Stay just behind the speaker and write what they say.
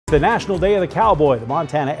The National Day of the Cowboy. The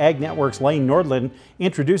Montana Ag Network's Lane Nordland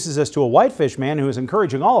introduces us to a whitefish man who is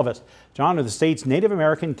encouraging all of us to honor the state's Native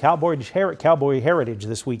American cowboy heritage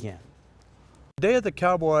this weekend. Day of the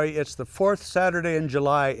Cowboy, it's the fourth Saturday in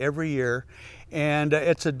July every year, and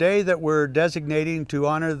it's a day that we're designating to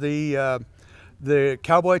honor the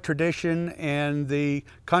cowboy tradition and the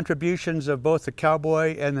contributions of both the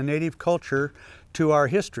cowboy and the native culture to our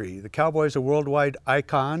history. The cowboy is a worldwide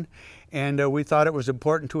icon, and we thought it was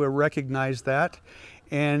important to recognize that.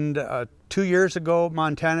 And 2 years ago,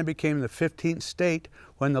 Montana became the 15th state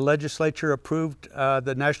when the legislature approved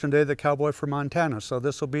the National Day of the Cowboy for Montana. So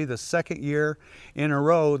this will be the second year in a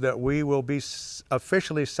row that we will be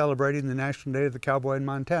officially celebrating the National Day of the Cowboy in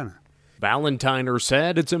Montana. Valentiner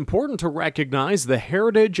said it's important to recognize the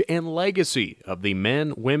heritage and legacy of the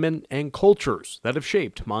men, women, and cultures that have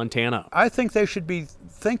shaped Montana. I think they should be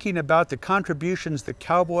thinking about the contributions the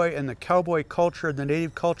cowboy and the cowboy culture and the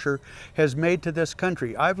native culture has made to this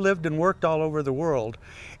country. I've lived and worked all over the world,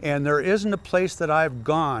 and there isn't a place that I've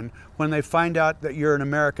gone when they find out that you're an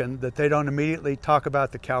American that they don't immediately talk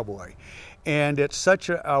about the cowboy. And it's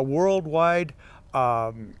such a worldwide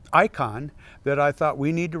icon that I thought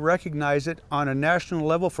we need to recognize it on a national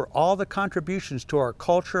level for all the contributions to our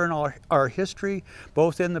culture and our history,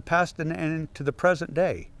 both in the past and to the present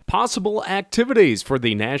day. Possible activities for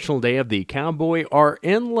the National Day of the Cowboy are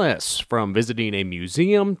endless, from visiting a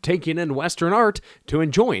museum, taking in Western art, to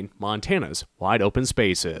enjoying Montana's wide open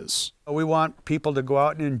spaces. We want people to go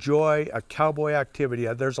out and enjoy a cowboy activity.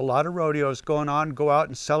 There's a lot of rodeos going on. Go out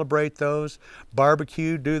and celebrate those,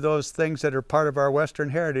 barbecue, do those things that are part of our Western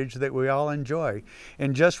heritage that we all enjoy.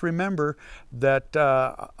 And just remember that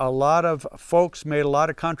a lot of folks made a lot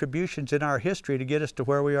of contributions in our history to get us to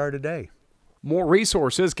where we are today. More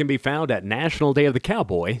resources can be found at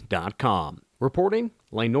nationaldayofthecowboy.com. Reporting,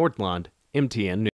 Lane Nordland, MTN News.